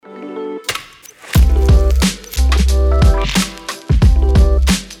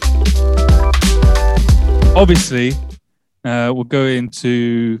obviously, we'll go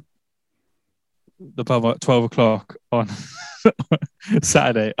into the pub at 12 o'clock on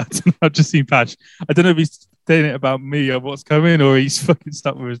Saturday. I've just seen Patch. I don't know if he's saying it about me or what's coming, or he's fucking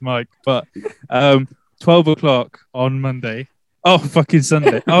stuck with his mic. But 12 o'clock on Monday. Oh, fucking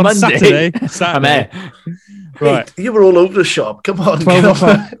Sunday. On Monday? Saturday. Right. Hey, you were all over the shop. Come on.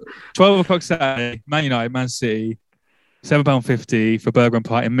 12 o'clock Saturday. Man United, Man City. £7.50 for burger and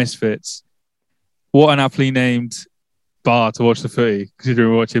pie in Misfits. What an aptly named bar to watch the footy, considering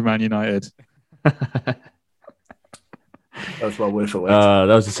we're watching Man United. That's well worth it. That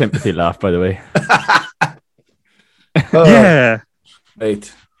was a sympathy laugh, by the way. Yeah.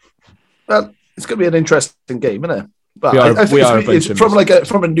 Mate. Well, it's going to be an interesting game, isn't it? But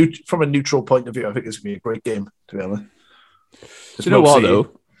from a neutral point of view, I think it's going to be a great game, to be honest. Do you know what,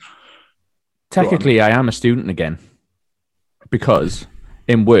 though? Technically, I am a student again. Because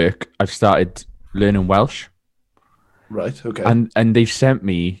in work, I've started learning Welsh. Right, okay. And they've sent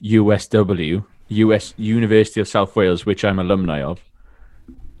me USW, University of South Wales, which I'm alumni of,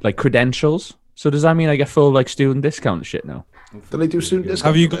 like credentials. So does that mean I get full like student discount and shit now? Do they do student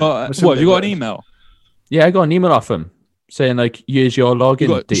discount? Have you got what? Have you got an email? Yeah, I got an email off them saying like, here's your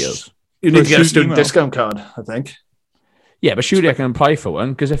login deals. You need to get a student discount card, I think. Yeah, but surely I can apply for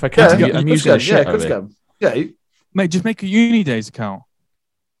one because if I can't, I'm using the shit out of it. Yeah, mate, just make a uni days account.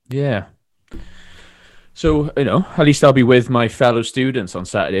 Yeah. So, at least I'll be with my fellow students on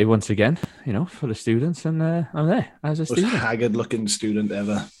Saturday once again, full of students, and I'm there as a student. Most haggard-looking student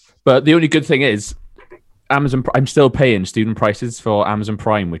ever. But the only good thing is, I'm still paying student prices for Amazon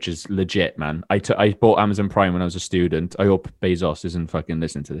Prime, which is legit, man. I bought Amazon Prime when I was a student. I hope Bezos isn't fucking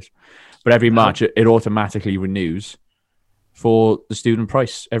listening to this. But every March, it automatically renews for the student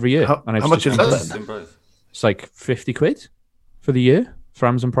price every year. How much is that? It's like 50 quid for the year for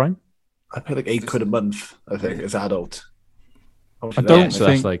Amazon Prime. I pay like £8 a month, I think, as adult. I don't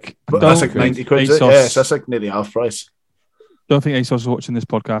think that's like 90 quid. Yeah, so that's like nearly half price. Don't think ASOS is watching this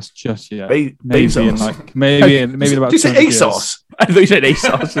podcast just yet. Maybe in about. Did you say ASOS? I thought you said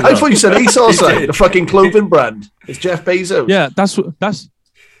ASOS. I thought you said ASOS, like the fucking clothing brand. It's Jeff Bezos. Yeah, that's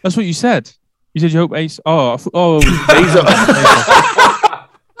what you said. You said you hope Bezos.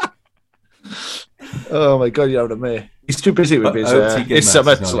 Oh my god, you're out of me. He's too busy with his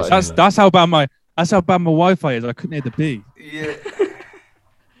summits. That's how bad my Wi-Fi is. I couldn't hear the B. Yeah.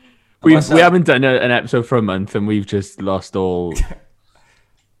 We haven't done an episode for a month, and we've just lost all.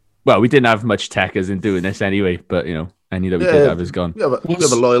 Well, we didn't have much tech as in doing this anyway, but any that we did have is gone. We have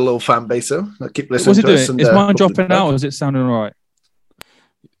a loyal little fan base, though. I keep listening. What's it doing? Is mine dropping out, or is it sounding all right?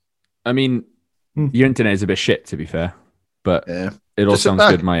 I mean, your internet is a bit shit, to be fair, but it all sounds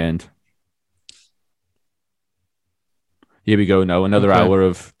good. My end. Here we go now. Another hour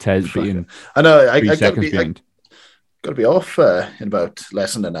of Tez being. I know. I 3 seconds behind. Got to be off in about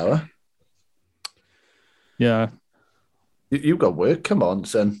less than an hour. Yeah. You got work. Come on,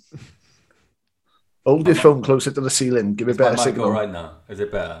 son. Hold your phone closer to the ceiling. Give it better signal. Right now, is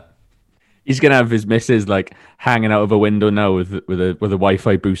it better? He's gonna have his missus like hanging out of a window now with a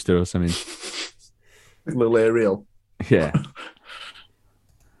Wi-Fi booster or something. A little aerial. Yeah.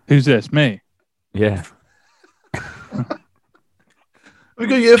 Who's this? Me. Yeah. We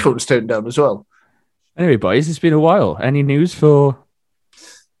got your earphones turned down as well. Anyway, boys, it's been a while. Any news for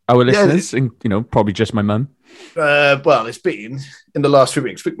our listeners? And probably just my mum. Well, it's been in the last few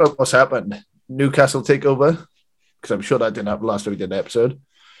weeks. Think about what's happened. Newcastle takeover, because I'm sure that didn't happen last time we did an episode.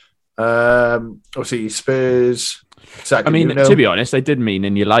 Obviously, Spurs. To be honest, I did mean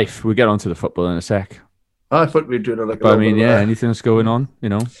in your life. We'll get onto the football in a sec. I thought we were doing like. But anything that's going on,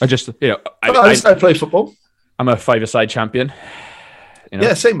 I just, I play football. I'm a 5-a-side champion.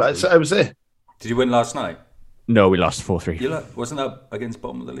 Yeah, same. I was there. Did you win last night? No, we lost 4-3. Wasn't that against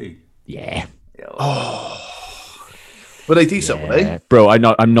bottom of the league? Yeah. Oh. Were they decent, were they? Bro,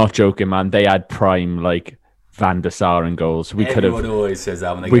 I'm not joking, man. They had prime like Van der Sar and goals. Everyone always says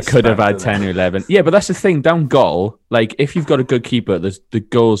that when they we could have had 10 or 11. Yeah, but that's the thing. Down goal, like if you've got a good keeper, the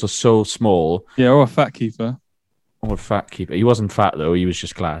goals are so small. Yeah, or a fat keeper. Or a fat keeper. He wasn't fat though. He was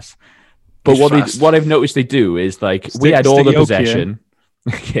just class. But what I've noticed they do is like we had all the possession.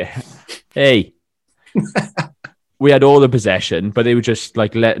 Yeah. Hey. We had all the possession, but they were just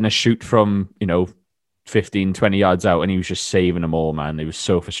like letting us shoot from, 15, 20 yards out, and he was just saving them all, man. It was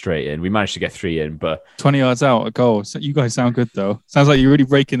so frustrating. We managed to get 3 in, but 20 yards out, a goal. So you guys sound good though. Sounds like you're really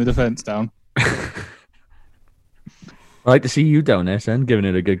breaking the defense down. I like to see you down there, son, giving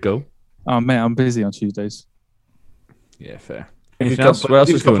it a good go. Oh, mate, I'm busy on Tuesdays. Yeah, fair. You can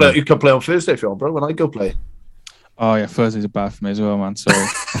play on Thursday if you want, bro, when I go play. Oh, yeah, Thursdays are bad for me as well, man. Sorry.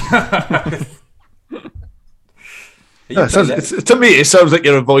 To me, it sounds like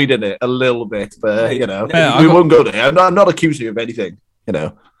you're avoiding it a little bit, but we won't go there. I'm not accusing you of anything,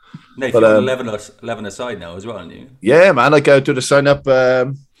 Nate, you're on 11 aside now as well, aren't you? Yeah, man. I go to the sign up.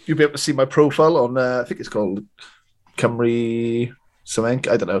 You'll be able to see my profile on. I think it's called Cymru something.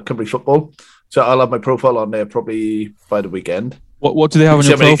 I don't know, Cymru Football. So I'll have my profile on there probably by the weekend. What do they have on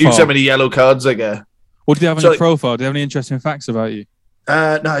your profile? You so many yellow cards I get. What do they have on your profile? Do they have any interesting facts about you?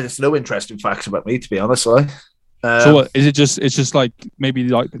 No, there's no interesting facts about me, to be honest. So what is it? It's just like maybe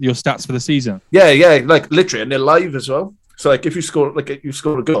like your stats for the season. Yeah, like literally, and they're live as well. So like if you score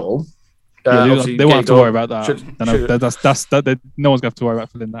a goal, they won't have to worry about that. No one's going to have to worry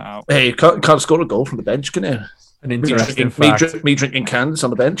about filling that out. Hey, you can't score a goal from the bench, can you? An interesting fact. Me drinking cans on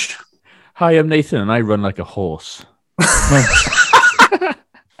the bench. Hi, I'm Nathan, and I run like a horse. I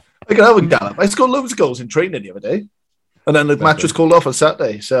can have a gallop. I scored loads of goals in training the other day. And then the match was called off on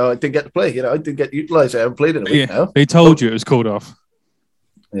Saturday, so I didn't get to play. I didn't get utilised. I haven't played in a week now. They told you it was called off.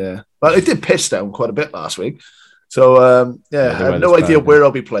 Yeah. But it did piss down quite a bit last week. So, I have no idea where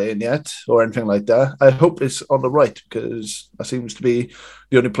I'll be playing yet or anything like that. I hope it's on the right because that seems to be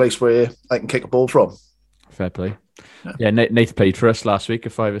the only place where I can kick a ball from. Fair play. Yeah, Nathan played for us last week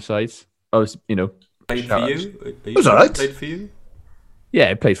at 5-a-sides. I was, Played for you? It was all right. Played for you? Yeah,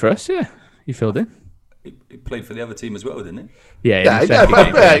 he played for us, yeah. He filled in. He played for the other team as well, didn't he? Yeah,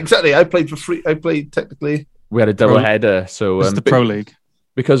 exactly. I played for free. I played technically. We had a double header. So it's the Pro League.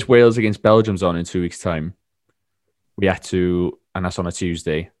 Because Wales against Belgium's on in 2 weeks' time, we had to, and that's on a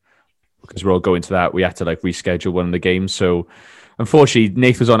Tuesday, because we're all going to that, we had to reschedule one of the games. So unfortunately,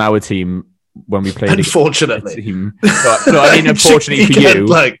 Nath was on our team when we played. Unfortunately. Team. No, I mean, unfortunately for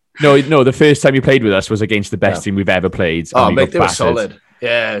you. No, the first time you played with us was against the best team we've ever played. Oh, mate, they were solid.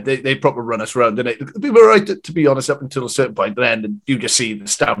 Yeah, they proper run us around, didn't they? We were right, to be honest, up until a certain point. Then and you just see the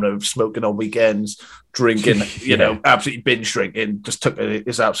stamina of smoking on weekends, drinking, absolutely binge drinking, just took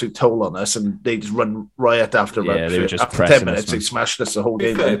its absolute toll on us, and they just run riot after. They were just after 10 minutes, they smashed us the whole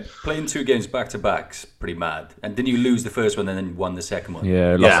game. Fair, playing 2 games back to back's pretty mad. And didn't you lose the first one and then won the second one?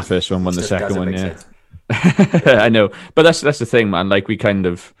 Yeah, lost the first one, won the second one. Yeah, I know, but that's the thing, man. We kind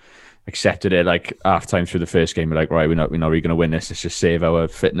of accepted it half time through the first game. We're like, right, we're not really going to win this. Let's just save our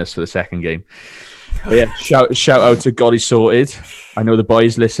fitness for the second game. But yeah, shout out to God He's Sorted. I know the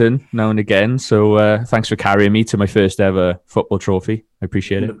boys listen now and again, so thanks for carrying me to my first ever football trophy. I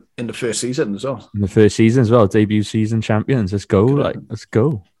appreciate it. In the first season as well. In the first season as well, debut season champions. Let's go, let's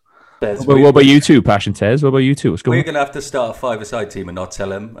go. What about you two, Passion Tez? What about you two? What's going on? We're going to have to start a 5-a-side team and not tell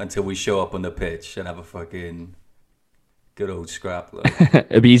them until we show up on the pitch and have a fucking good old scrap.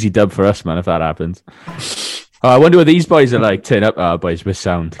 It'd be easy dub for us, man, if that happens. I wonder what these boys are like. Turn up, boys, we're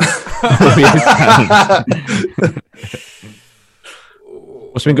sound.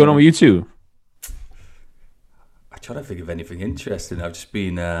 What's been going on with you two? I'm trying to think of anything interesting. I've just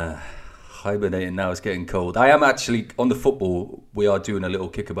been hibernating now. It's getting cold. I am actually on the football. We are doing a little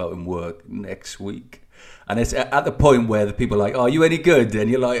kickabout in work next week. And it's at the point where the people are like, "Oh, are you any good?" And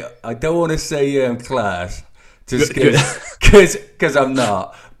you're like, "I don't want to say I'm class. Just because I'm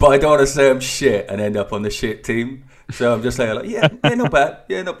not, but I don't want to say I'm shit and end up on the shit team. So I'm just saying, not bad.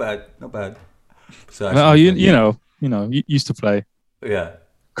 Yeah, not bad. So you used to play. Yeah,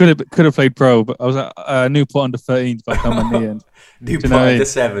 could have played pro, but I was at Newport under 13s back on my knee end. Newport under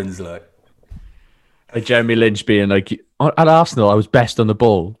 7s, like Jeremy Lynch being like, at Arsenal, I was best on the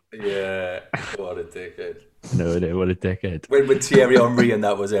ball. Yeah, what a dickhead. No, what a dickhead. When Thierry Henry and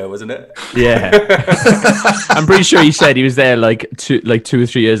that was there, wasn't it? Yeah. I'm pretty sure he said he was there 2 or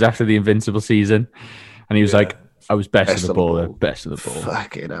 3 years after the Invincible season. And he was like, I was best of the ball. Best of the ball.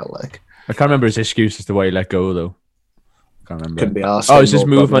 Fucking hell, I can't remember his excuse as to why he let go, though. I can't remember. Couldn't be asked. Oh, it's his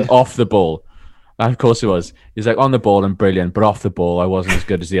movement off the ball. Of course it was. He's like, on the ball and brilliant, but off the ball, I wasn't as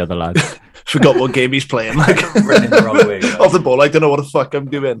good as the other lads. Forgot what game he's playing. Off the ball, I don't know what the fuck I'm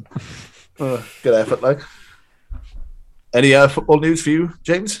doing. Good effort, Any football news for you,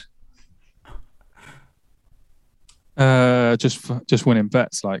 James? Just winning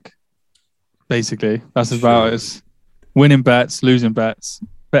bets, basically. That's about it. Winning bets, losing bets,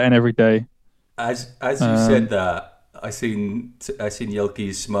 betting every day. As you said that, I seen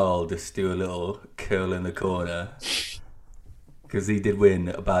Yelke smile just do a little curl in the corner because he did win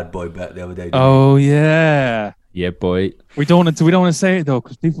a bad boy bet the other day. Oh yeah, boy. We don't want to say it though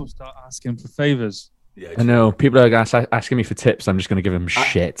because people start asking for favors. Yeah, I know. People are asking me for tips. I'm just going to give them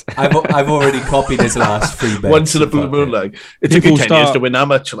shit. I've already copied his last 3 bets. Once in a blue moon, it took 10 years to win that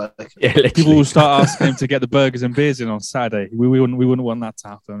much. Yeah, people will start asking him to get the burgers and beers in on Saturday. We wouldn't want that to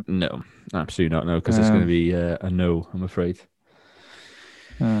happen. No, absolutely not. No, because it's going to be a no. I'm afraid.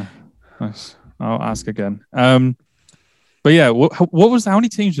 Nice. I'll ask again. But yeah, what was how many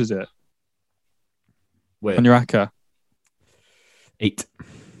teams was it on your ACCA? 8.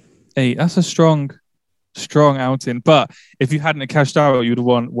 That's a strong outing. But if you hadn't cashed out, you'd have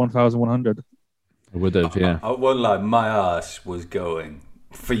won 1,100. I would have, yeah. I won't lie, my ass was going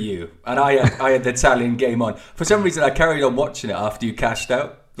for you, and I had the Italian game on. For some reason, I carried on watching it after you cashed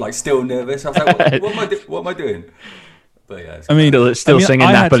out, like still nervous. I was like, what am I doing? But yeah, I mean, still singing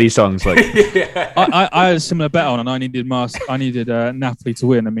Napoli songs. Like, yeah. I had a similar bet on, and I needed Napoli to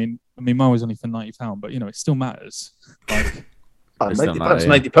win. I mean, mine was only for £90, but it still matters. Like, £90,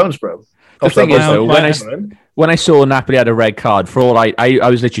 £90, bro. The thing is, though, when I saw Napoli had a red card, for all I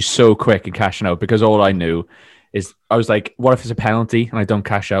was literally so quick in cashing out because all I knew is I was like, what if it's a penalty and I don't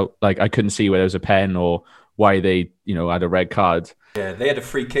cash out? Like, I couldn't see whether it was a pen or why they, had a red card. Yeah, they had a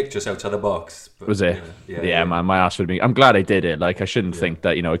free kick just outside the box. But, was it? Yeah, man, my ass would be. I'm glad I did it. Like, I shouldn't think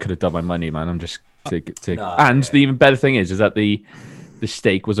that I could have done my money, man. I'm just the even better thing is that the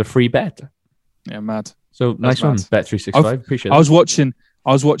stake was a free bet. Yeah, mad. So nice one, Bet365. Appreciate it. I was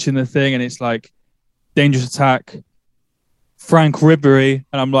watching the thing, and it's like dangerous attack, Frank Ribery,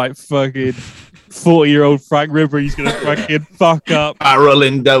 and I'm like, fucking 40-year-old Frank Ribery's gonna fucking fuck up,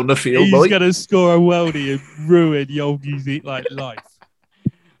 barreling down the field. He's gonna score a worldie and ruin Yogi's life.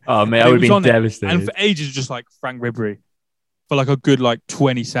 Oh man, I would have been devastated. And for ages, just like Frank Ribery for like a good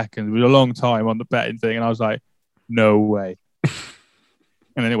 20 seconds. It was a long time on the betting thing, and I was like, no way.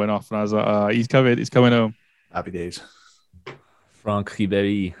 And then it went off, and I was like, he's coming home. Happy days. Frank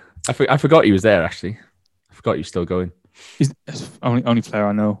Ribery. I forgot he was there, actually. I forgot he was still going. He's the only player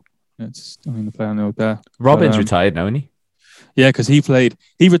I know. It's only the player I know there. Robin's retired now, isn't he? Yeah, because he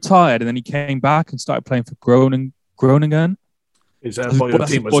retired, and then he came back and started playing for Groningen. Is that boy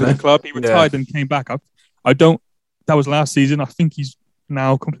club? He retired and came back. That was last season. I think he's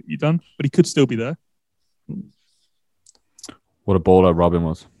now completely done, but he could still be there. What a baller Robin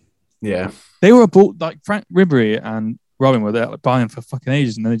was. Yeah. They were a ball, like Frank Ribery and Robin were there buying for fucking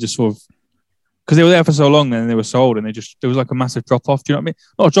ages, and then they just sort of, because they were there for so long, then they were sold, and there was like a massive drop off. Do you know what I mean?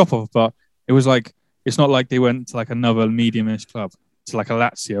 Not a drop off, but it was like, it's not like they went to like another medium-ish club, to like a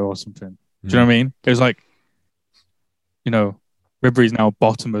Lazio or something. Do you know what I mean? It was like, Ribery's now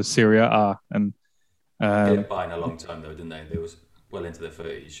bottom of Serie A, and they didn't buy in a long time though, didn't they? They was well into their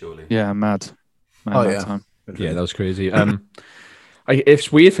 30s, surely. Yeah, mad time. Yeah, that was crazy.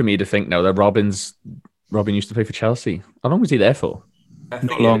 It's weird for me to think now that Robin used to play for Chelsea. How long was he there for?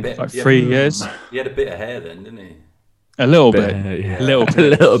 Not long, 3 years. He had a bit of hair then, didn't he? A little bit. A little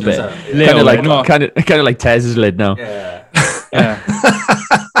bit. Kind of like Tez's lid now. Yeah.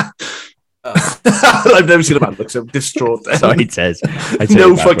 I've never seen a man look so distraught. Sorry, Tez.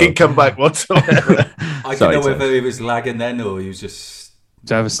 No fucking comeback whatsoever. I don't know whether he was lagging then or he was just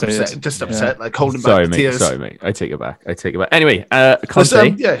devastated. Upset, like holding back the tears. Sorry, mate. I take it back. Anyway,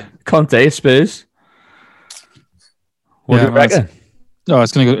 Conte, Spurs. What do you reckon? No,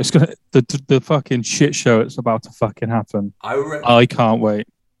 it's gonna the fucking shit show. It's about to fucking happen. I can't wait.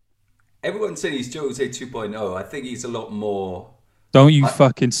 Everyone's saying he's Jose 2.0. I think he's a lot more. Don't you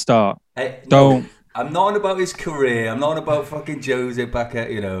fucking start. Don't. I'm not on about his career. I'm not on about fucking Jose back at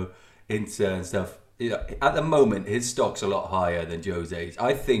Inter and stuff. At the moment, his stock's a lot higher than Jose's.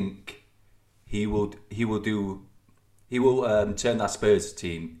 I think he will turn that Spurs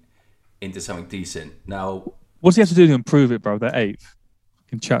team into something decent. Now, what's he have to do to improve it, bro? They're 8th.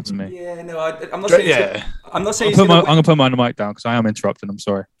 Can chat to me. Yeah, no, I'm not saying. Yeah. I'm not saying. I'm gonna put my mic down because I am interrupting. I'm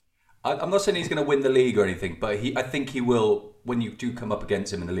sorry. I'm not saying he's going to win the league or anything, but I think he will. When you do come up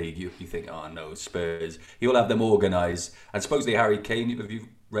against him in the league, you think, oh no, Spurs. He will have them organised. And supposedly Harry Kane, have you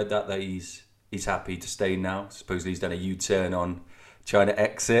read that he's happy to stay now? Supposedly he's done a U-turn on trying to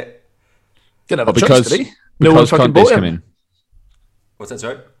exit. Didn't have a choice, did he? No one fucking bought him. What's that,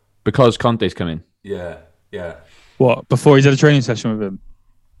 sorry? Because Conte's coming. Yeah. What? Before he's had a training session with him?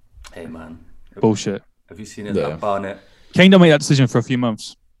 Hey, man. Bullshit. Have you seen it? Yeah. Barnett? Kane don't make that decision for a few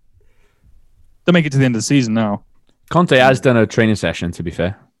months. They'll make it to the end of the season now. Conte has done a training session, to be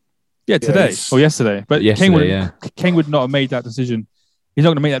fair. Yeah, today or yesterday. But Kane would not have made that decision. He's not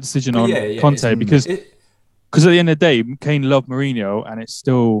going to make that decision on Conte because at the end of the day, Kane loved Mourinho and it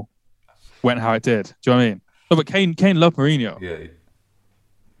still went how it did. Do you know what I mean? No, but Kane loved Mourinho. Yeah.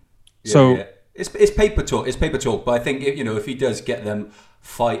 So it's paper talk. It's paper talk. But I think if he does get them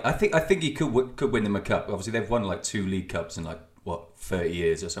fight, I think he could win them a cup. Obviously, they've won like 2 League Cups in 30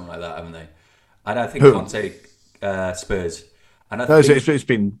 years or something like that, haven't they? And I think Conte, Spurs. And it's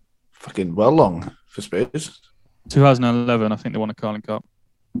been fucking well long for Spurs. 2011, I think they won a Carling Cup.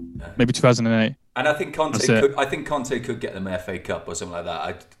 Maybe 2008. And I think Conte could get them FA Cup or something like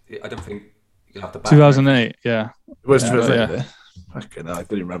that. I don't think You'll have to back 2008, yeah. It was Yeah, 2008. yeah. Fucking hell, I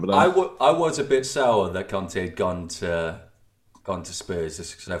didn't remember that. I was a bit sour that Conte had gone to Spurs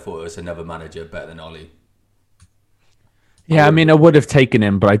just because I thought it was another manager better than Ollie. Yeah, I mean, I would have taken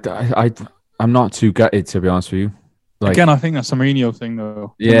him, but I'm not too gutted, to be honest with you. Like, again, I think that's a Mourinho thing,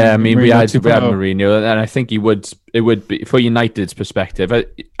 though. Yeah, I mean, we had 2.0. Mourinho, and I think it would be for United's perspective.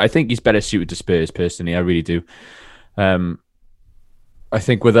 I think he's better suited to Spurs personally. I really do. I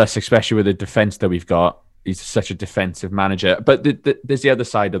think with us, especially with the defense that we've got, he's such a defensive manager. But there's the other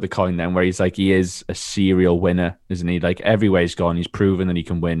side of the coin then, where he is a serial winner, isn't he? Like everywhere he's gone, he's proven that he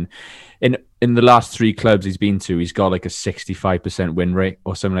can win. In the last 3 clubs he's been to, he's got like a 65% win rate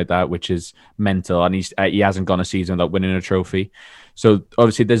or something like that, which is mental. And he hasn't gone a season without winning a trophy. So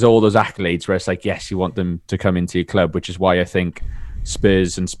obviously there's all those accolades where it's like, yes, you want them to come into your club, which is why I think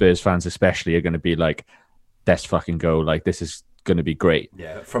Spurs and Spurs fans especially are going to be like, let's fucking go. Like, this is going to be great.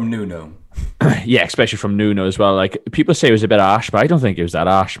 Yeah, from Nuno. Yeah, especially from Nuno as well. Like, people say it was a bit harsh, but I don't think it was that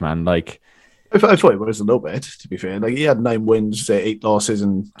harsh, man. Like, I thought it was a little bit, to be fair. Like, he had 9 wins, 8 losses,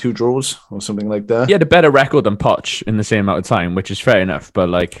 and 2 draws, or something like that. he had a better record than Poch in the same amount of time, which is fair enough. But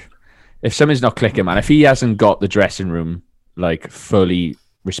like, if something's not clicking, man, if he hasn't got the dressing room like fully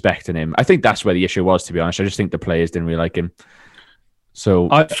respecting him, I think that's where the issue was. To be honest, I just think the players didn't really like him. So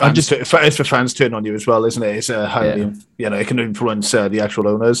it's for fans turn on you as well, isn't it? It's highly, it can influence the actual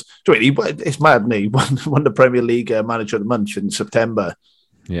owners. It's mad, isn't he? Won the Premier League Manager of the Month in September.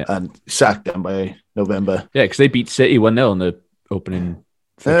 Yeah, and sacked them by November. Yeah, because they beat City 1-0 in the opening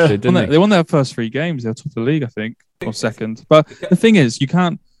fixture, didn't they? They won their first 3 games. They were top of the league, I think, or second. But the thing is, you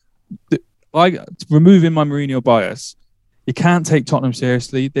can't. Removing my Mourinho bias, you can't take Tottenham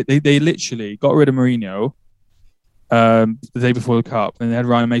seriously. They literally got rid of Mourinho the day before the Cup, and they had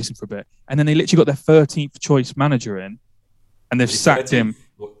Ryan Mason for a bit, and then they literally got their 13th choice manager in, and they've sacked him.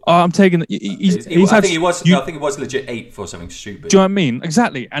 I'm taking. I think he was legit 8th or something stupid. Do you know what I mean?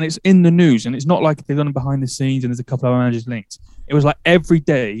 Exactly, and it's in the news, and it's not like they've done it behind the scenes, and there's a couple of managers linked. It was like every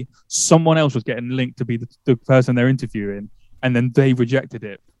day someone else was getting linked to be the person they're interviewing, and then they rejected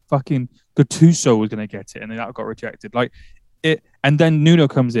it. Fucking Gattuso was going to get it, and then that got rejected. Like it, and then Nuno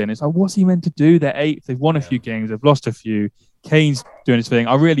comes in. It's like, what's he meant to do? They're 8th. They've won a few games. They've lost a few. Kane's doing his thing.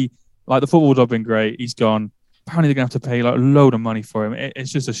 I really like the football job. Been great. He's gone. Apparently they're going to have to pay like a load of money for him.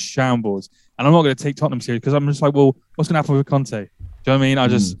 It's just a shambles. And I'm not going to take Tottenham seriously because I'm just like, well, what's going to happen with Conte? Do you know what I mean?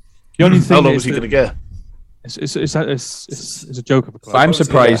 The only thing. How long is he going to get? It's a joke of a club. I'm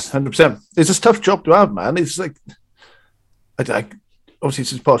surprised. 100%. It's a tough job to have, man. It's like, obviously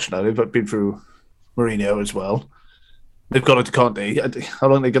since Poch now, they've been through Mourinho as well. They've got into Conte. How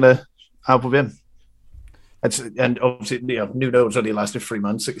long are they going to have with him? And obviously, Nuno's only lasted 3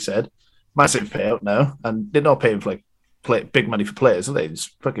 months, like you said. Massive payout now, and they're not paying for big money for players, are they? It's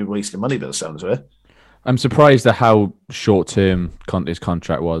fucking wasting money by the sounds of it. I'm surprised at how short term Conte's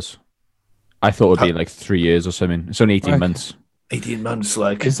contract was. I thought it would be like 3 years or something. It's only 18 months. 18 months,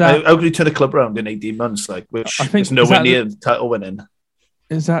 like how can you turn a club around in 18 months? Like, which I think is nowhere near title winning.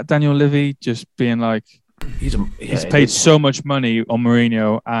 Is that Daniel Levy just being like he's paid so much money on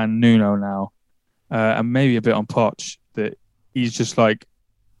Mourinho and Nuno now, and maybe a bit on Poch that he's just like,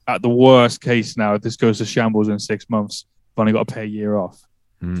 at the worst case now, if this goes to shambles in 6 months, I've only got to pay a year off.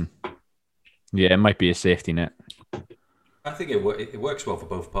 Yeah, it might be a safety net. I think it works well for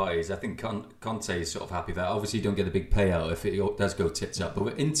both parties. I think Conte is sort of happy that obviously you don't get a big payout if it does go tits up. But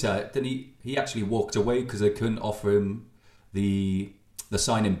with Inter, then he actually walked away because they couldn't offer him the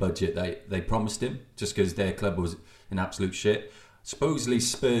signing budget they promised him just because their club was in absolute shit. Supposedly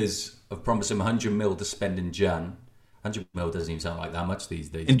Spurs have promised him 100 mil to spend in Jan. 100 mil doesn't even sound like that much these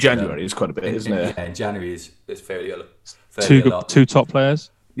days. In January, it's quite a bit, isn't it? Yeah, in January it's fairly a lot. Two top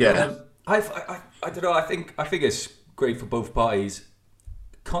players. Yeah. I don't know. I think it's great for both parties.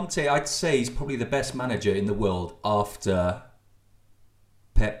 Conte, I'd say, he's probably the best manager in the world after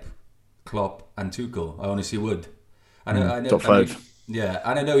Pep, Klopp, and Tuchel. I honestly would. And I know, top 5.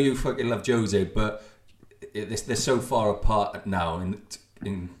 And I know you fucking love Jose, but they're so far apart now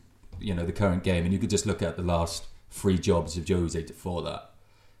in the current game, and you could just look at the last 3 jobs of Jose before that.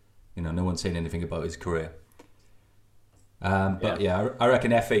 No one's saying anything about his career. But I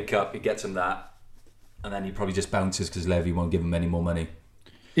reckon FA Cup, he gets him that, and then he probably just bounces because Levy won't give him any more money.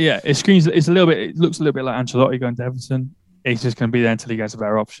 Yeah, it screams. It looks a little bit like Ancelotti going to Everton. He's just going to be there until he gets a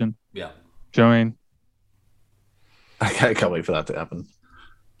better option. Yeah. Do you know what I mean? I can't wait for that to happen.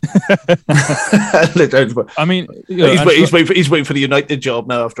 I mean, he's waiting for the United job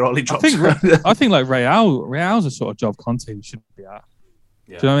now after all he drops. I think like Real's a sort of job Conte should be at.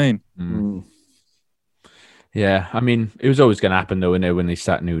 Yeah. Do you know what I mean? Yeah, I mean, it was always going to happen though, when they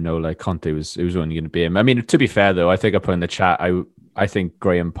sat Nuno, like Conte it was only going to be him. I mean, to be fair though, I think I put in the chat, I think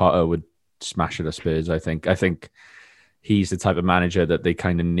Graham Potter would smash it at Spurs. I think he's the type of manager that they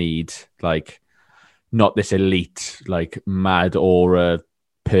kind of need, like not this elite, like mad aura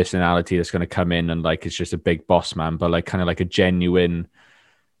personality that's going to come in and like it's just a big boss man, but like kind of like a genuine,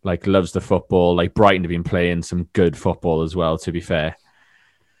 like loves the football. Like Brighton have been playing some good football as well, to be fair.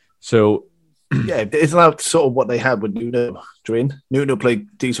 So yeah, isn't that sort of what they had with Nuno? Nuno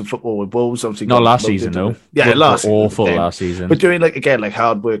played decent football with Wolves, obviously. Not last season, though. Yeah, awful last season. But doing like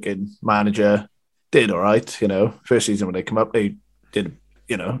hard-working manager, did all right. You know, first season when they come up, they did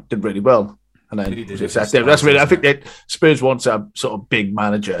really well. And then that's really, I think that Spurs wants a sort of big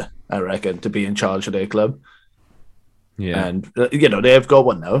manager, I reckon, to be in charge of their club. Yeah, and they have got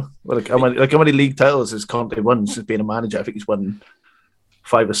one now. Like how many league titles has Conte won since being a manager? I think he's won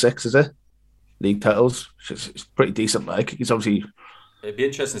 5 or 6, is it? League titles. It's pretty decent. Like he's obviously. It'd be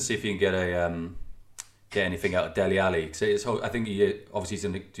interesting to see if you can get anything out of Dele Alli. Because I think obviously he's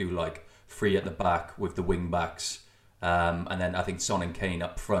going to do like 3 at the back with the wing backs, and then I think Son and Kane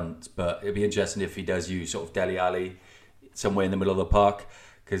up front. But it'd be interesting if he does use sort of Dele Alli somewhere in the middle of the park,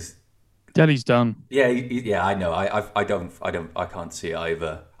 because Dele's done. Yeah, I know. I can't see it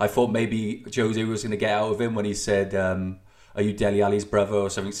either. I thought maybe Jose was going to get out of him when he said, "Are you Dele Alli's brother?" or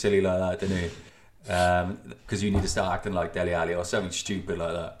something silly like that, didn't he? Because you need to start acting like Dele Alli or something stupid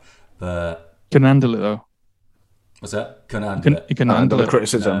like that. But can handle it though. What's that? He can handle the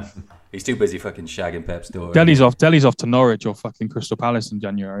criticism. He's too busy fucking shagging Pep's door. Dele's off to Norwich or fucking Crystal Palace in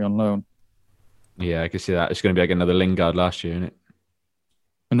January on loan. Yeah, I can see that. It's going to be like another Lingard last year, isn't it?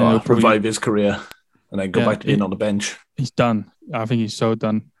 And then he'll revive his career and then go back to being on the bench. He's done. I think he's so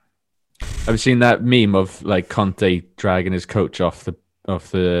done. I've seen that meme of like Conte dragging his coach off the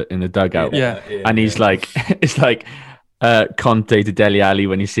in the dugout. Yeah. And he's like, it's like Conte to Dele Alli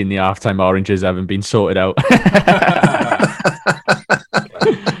when he's seen the halftime oranges haven't been sorted out.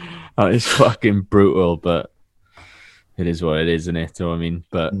 Oh, it's fucking brutal, but it is what it is, isn't it? So I mean,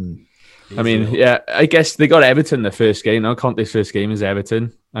 but I mean, yeah, I guess they got Everton the first game. Now Conte's first game is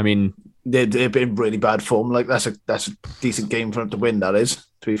Everton. I mean, they've been really bad form. Like that's a decent game for them to win. That is,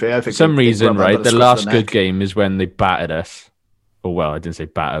 to be fair. I think for some reason, right? The last good game is when they battered us. Oh well, I didn't say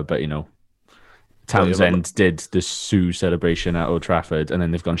batter, but Townsend did the Sue celebration at Old Trafford, and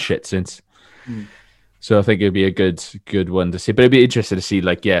then they've gone shit since. So I think it'd be a good one to see. But it'd be interesting to see,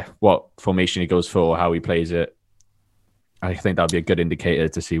 like, what formation he goes for, how he plays it. I think that'd be a good indicator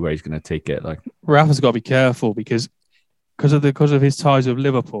to see where he's going to take it. Like Rafa's got to be careful because of his ties with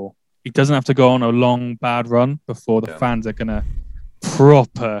Liverpool, he doesn't have to go on a long bad run before the fans are going to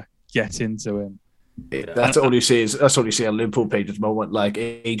proper get into him. That's all you see on Liverpool pages at the moment, like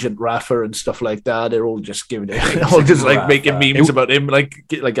Agent Rafa and stuff like that. They're all just giving it, all just like making memes about him, like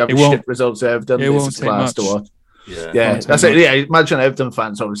having shit results Everton. It's class to watch. Yeah, that's it. Yeah, imagine Everton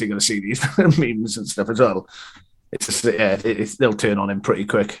fans obviously going to see these memes and stuff as well. It's just, they'll turn on him pretty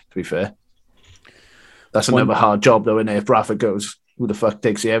quick. To be fair, that's another hard job though. If Rafa goes, who the fuck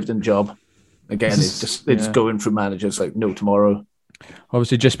takes the Everton job? Again, it's going through managers like no tomorrow.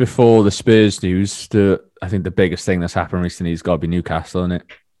 Obviously, just before the Spurs news, I think the biggest thing that's happened recently has got to be Newcastle, isn't it?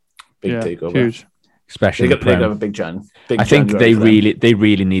 Big takeover, huge. Especially they have a big Jan. I think they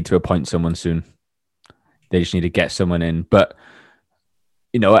really need to appoint someone soon. They just need to get someone in. But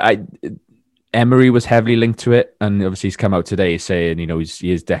Emery was heavily linked to it, and obviously he's come out today saying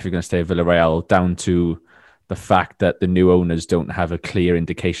he is definitely going to stay at Villarreal, down to the fact that the new owners don't have a clear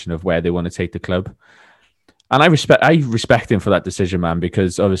indication of where they want to take the club. And I respect him for that decision, man,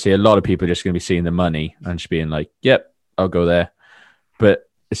 because obviously a lot of people are just going to be seeing the money and just being like, yep, I'll go there. But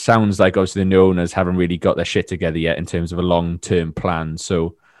it sounds like obviously the new owners haven't really got their shit together yet in terms of a long-term plan.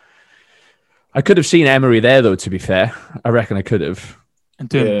 So I could have seen Emery there, though, to be fair. I reckon I could have. And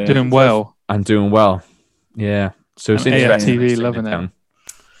doing well. And doing well. Yeah. So it's interesting. AFTV loving it.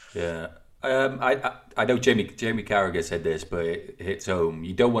 Yeah. I know Jamie Carragher said this, but it hits home.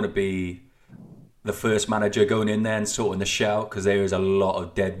 You don't want to be the first manager going in there and sorting the shit out, because there is a lot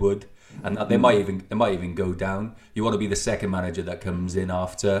of deadwood, and they might even go down. You want to be the second manager that comes in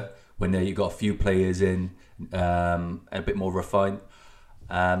after, when you've got a few players in, and a bit more refined.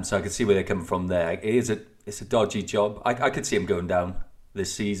 So I can see where they're coming from there. It's a dodgy job. I could see him going down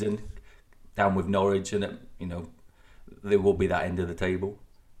this season, down with Norwich, and there will be that end of the table.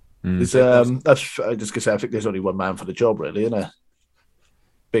 That's I just gonna say, I think there's only one man for the job, really, isn't there?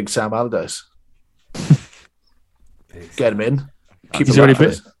 Big Sam Allardyce. Get him in. He's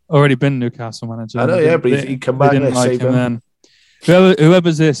already been Newcastle manager. I know, yeah, but he come back and save him. Then.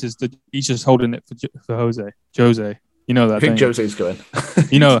 Whoever's this he's just holding it for Jose. You know that. I think Jose's going.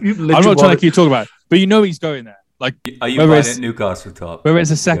 You know, I'm not trying to keep talking about it, but you know he's going there. Like, are you buying at Newcastle top? Whether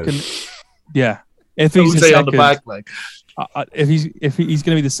it's a second, yeah. If he's Jose on the back, like, if he's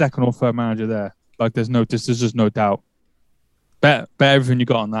going to be the second or third manager there, like, there's just no doubt. Bet everything you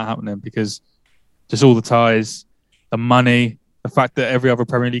got on that happening, because just all the ties, the money, the fact that every other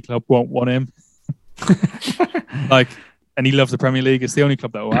Premier League club won't want him, like, and he loves the Premier League. It's the only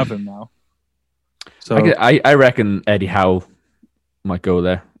club that will have him now. So I reckon Eddie Howe might go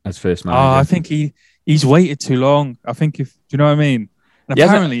there as first manager. I think he's waited too long. I think do you know what I mean? And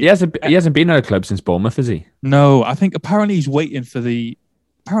apparently he hasn't been at a club since Bournemouth, has he? No, I think apparently he's waiting for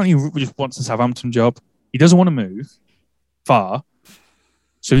apparently he just wants the Southampton job. He doesn't want to move far,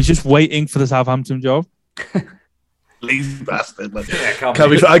 so he's just waiting for the Southampton job. Lazy bastard. Like, yeah, I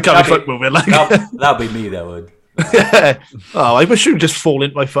can't be fuck moving. Like, that'll be me, that would. Yeah. Oh, I wish you would just fall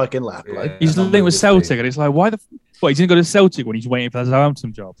into my fucking lap. Yeah, like, he's linked with Celtic, and it's like, why he's gonna go to Celtic when he's waiting for the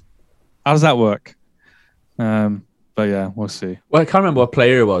Southampton job? How does that work? But yeah, we'll see. Well, I can't remember what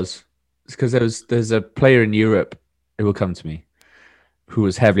player it was. It's because there's a player in Europe who will come to me who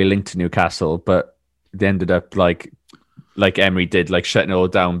was heavily linked to Newcastle, but they ended up like Emery did, like shutting it all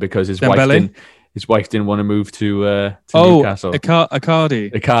down because his wife didn't want to move to Newcastle.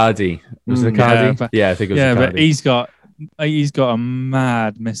 Icardi. Was it Icardi? Yeah, I think it was Icardi. But he's got a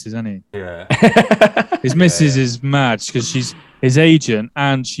mad missus, hasn't he? Yeah. His missus is mad because she's his agent,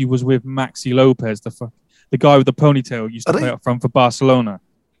 and she was with Maxi Lopez, the guy with the ponytail, used to play up front for Barcelona,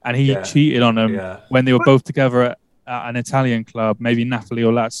 and he cheated on him when they were both together at an Italian club, maybe Napoli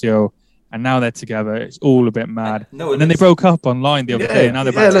or Lazio, and now they're together. It's all a bit mad. And then they broke up online the other day, and now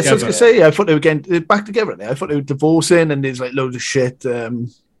they're back together. I was going to say, I thought they were getting back together. I thought they were divorcing, and there's like loads of shit.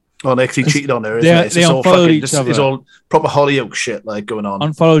 He cheated on her. They unfollowed each other. It's all proper Hollyoak shit like going on.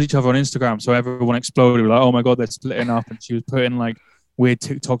 Unfollowed each other on Instagram, so everyone exploded. Like, oh my god, they're splitting up, and she was putting like weird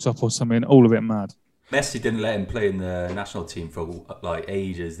TikToks up or something. All of it mad. Messi didn't let him play in the national team for like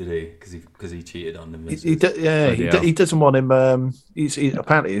ages, did he? Because he cheated on him. He doesn't want him. He's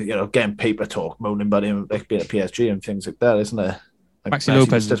apparently getting paper talk, moaning about him like being at PSG and things like that, isn't there? Like, Maxi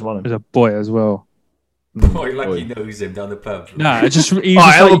Lopez is a boy as well. Boy, like he knows him down the pub. Nah, it's just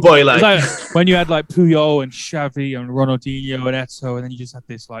a boy like when you had like Puyol and Xavi and Ronaldinho and Eto'o, and then you just had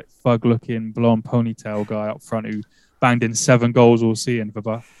this like thug-looking blonde ponytail guy up front who banged in 7 goals all season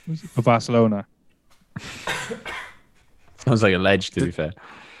for Barcelona. Sounds like a ledge, to be fair.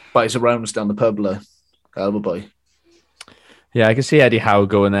 Buys around down the pub, like Alba boy. Yeah, I can see Eddie Howe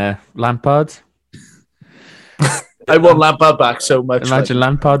going there. Lampard. I want Lampard back so much. Imagine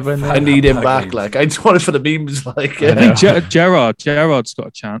Lampard win there. I need him back. Like, I just want it for the memes. Like, I think Gerrard's got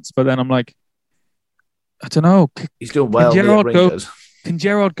a chance, but then I'm like, I don't know. He's doing well. Can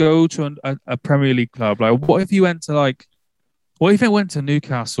Gerrard go to a Premier League club? Like, what if he went to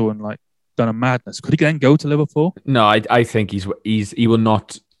Newcastle and like done a madness? Could he then go to Liverpool? No, I think he will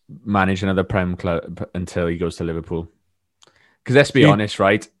not manage another Prem club until he goes to Liverpool. Because let's be honest,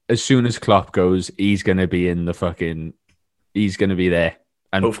 right? As soon as Klopp goes, he's going to be he's going to be there.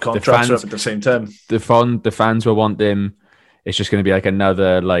 And both contracts are up at the same time. The fans will want him. It's just going to be like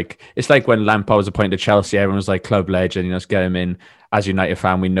another, like, it's like when Lampard was appointed to Chelsea, everyone was like, club legend, let's get him in. As a United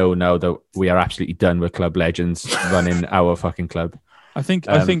fan, we know now that we are absolutely done with club legends running our fucking club. I think,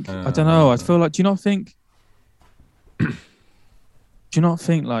 I don't know. I feel like, do you not think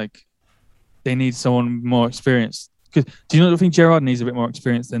like they need someone more experienced? Because do you not think Gerrard needs a bit more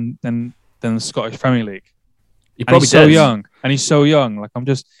experience than the Scottish Premier League? He's so young. Like, I'm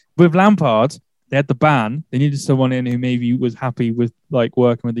just with Lampard, they had the ban. They needed someone in who maybe was happy with like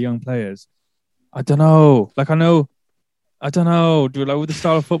working with the young players. I don't know. Like, I don't know, dude. Like with the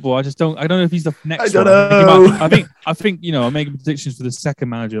style of football, I don't know if he's the next one. I think I'm making predictions for the second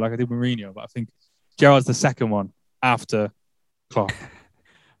manager, like I did with Mourinho, but I think Gerrard's the second one after Klopp.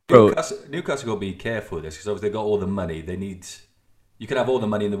 Newcastle got to be careful with this because obviously they've got all the money. You can have all the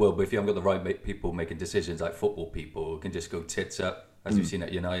money in the world, but if you haven't got the right people making decisions, like football people, can just go tits up, as we've seen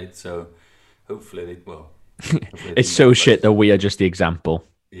at United. So hopefully it's so shit that we are just the example.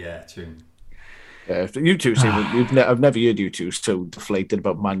 Yeah, true. Yeah, you two seem I've never heard you two so deflated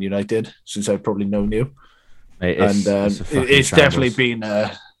about Man United since I've probably known you. It's definitely been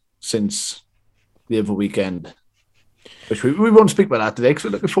since the other weekend. Which we won't speak about that today because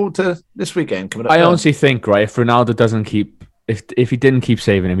we're looking forward to this weekend coming up. I honestly think, right, if Ronaldo doesn't keep, if he didn't keep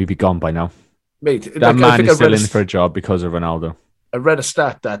saving him, he'd be gone by now. Mate, that man is still in for a job because of Ronaldo. I read a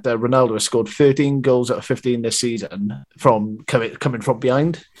stat that Ronaldo has scored 13 goals out of 15 this season from coming from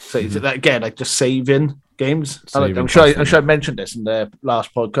behind. So that, again, like just saving, games. I'm sure I mentioned this in the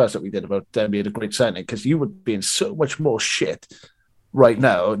last podcast that we did about them being a great signing, because you would be in so much more shit right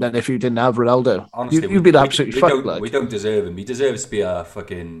now than if you didn't have Ronaldo. Honestly, you'd be absolutely fucked. We don't deserve him. He deserves to be a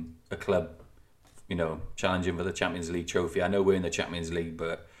club, challenging for the Champions League trophy. I know we're in the Champions League,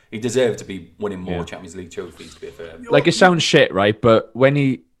 but he deserved to be winning more Champions League trophies, to be fair. Like, it sounds shit, right? But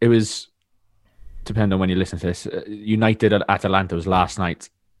it was, depending on when you listen to this, United at Atalanta was last night.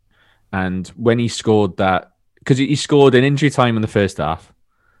 And when he scored that, because he scored in injury time in the first half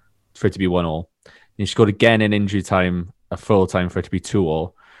for it to be 1-1. He scored again in injury time, a full time, for it to be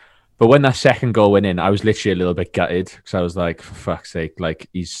 2-2. But when that second goal went in, I was literally a little bit gutted, because I was like, for fuck's sake, like,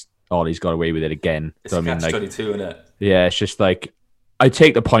 he's got away with it again. It's a catch-22, isn't it? Yeah, it's just like, I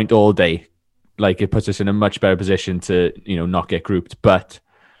take the point all day. Like, it puts us in a much better position to, not get grouped. But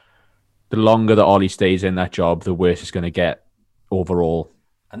the longer that Ollie stays in that job, the worse it's going to get overall.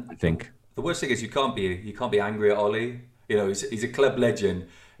 And I think the worst thing is you can't be angry at Ollie. He's a club legend.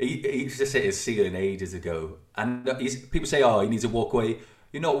 He just hit his ceiling ages ago, and people say, "Oh, he needs to walk away."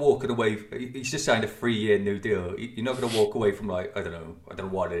 You're not walking away. He's just signed a 3-year new deal. You're not going to walk away from, like, I don't know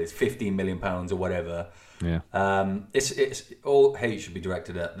what it is, £15 million or whatever. Yeah. It's all hate should be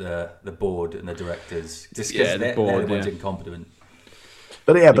directed at the board and the directors, just because they're the ones incompetent.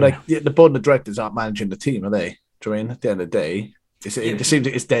 But the board and the directors aren't managing the team, are they? Do you mean, at the end of the day, it just seems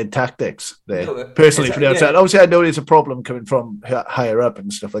like it's dead tactics there. No, personally, from the outside, obviously I know there's a problem coming from higher up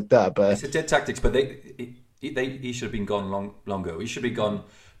and stuff like that, but it's a dead tactics. But he should have been gone longer. He should be gone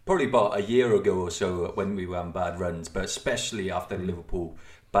probably about a year ago or so when we were on bad runs. But especially after Liverpool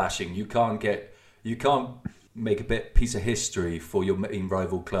bashing, you can't make a piece of history for your main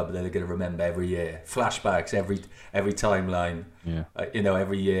rival club that they're going to remember every year. Flashbacks every timeline. Yeah.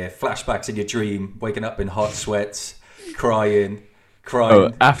 Every year. Flashbacks in your dream, waking up in hot sweats, crying.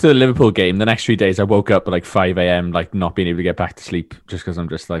 Oh, after the Liverpool game, the next 3 days, I woke up at like 5 a.m, like not being able to get back to sleep, just because I'm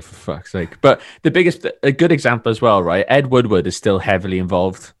just like, for fuck's sake. But a good example as well, right? Ed Woodward is still heavily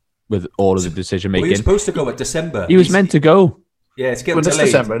involved with all of the decision making. Well, he was supposed to go at December. He was meant to go. Yeah, it's getting delayed.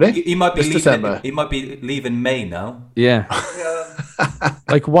 December, isn't it? He might be leaving. December. He might be leaving May now. Yeah.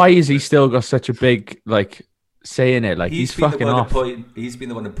 Like, why is he still got such a big say in it? Like, he's fucking off. He's been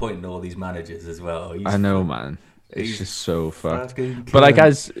the one appointing all these managers as well. I know, man. It's just so fucked. But like,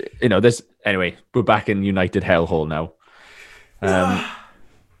 as there's anyway, we're back in United hellhole now.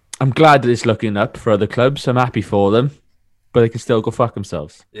 I'm glad that it's looking up for other clubs. I'm happy for them, but they can still go fuck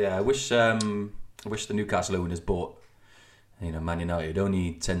themselves. Yeah, I wish the Newcastle owners bought Man United,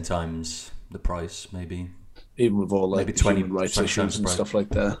 only 10 times the price, maybe. Even with all maybe 20 rights issues and stuff like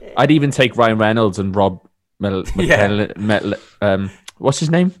that. I'd even take Ryan Reynolds and Rob what's his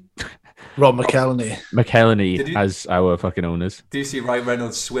name? Rob McElhenney as our fucking owners. Do you see Ryan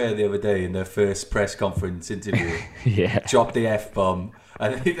Reynolds swear the other day in their first press conference interview? Yeah. Drop the F-bomb.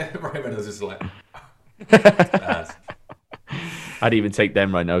 And Ryan Reynolds is like... I'd even take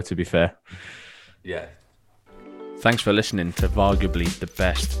them right now, to be fair. Yeah. Thanks for listening to arguably the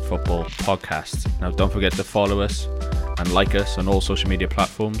best football podcast. Now, don't forget to follow us and like us on all social media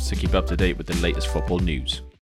platforms to keep up to date with the latest football news.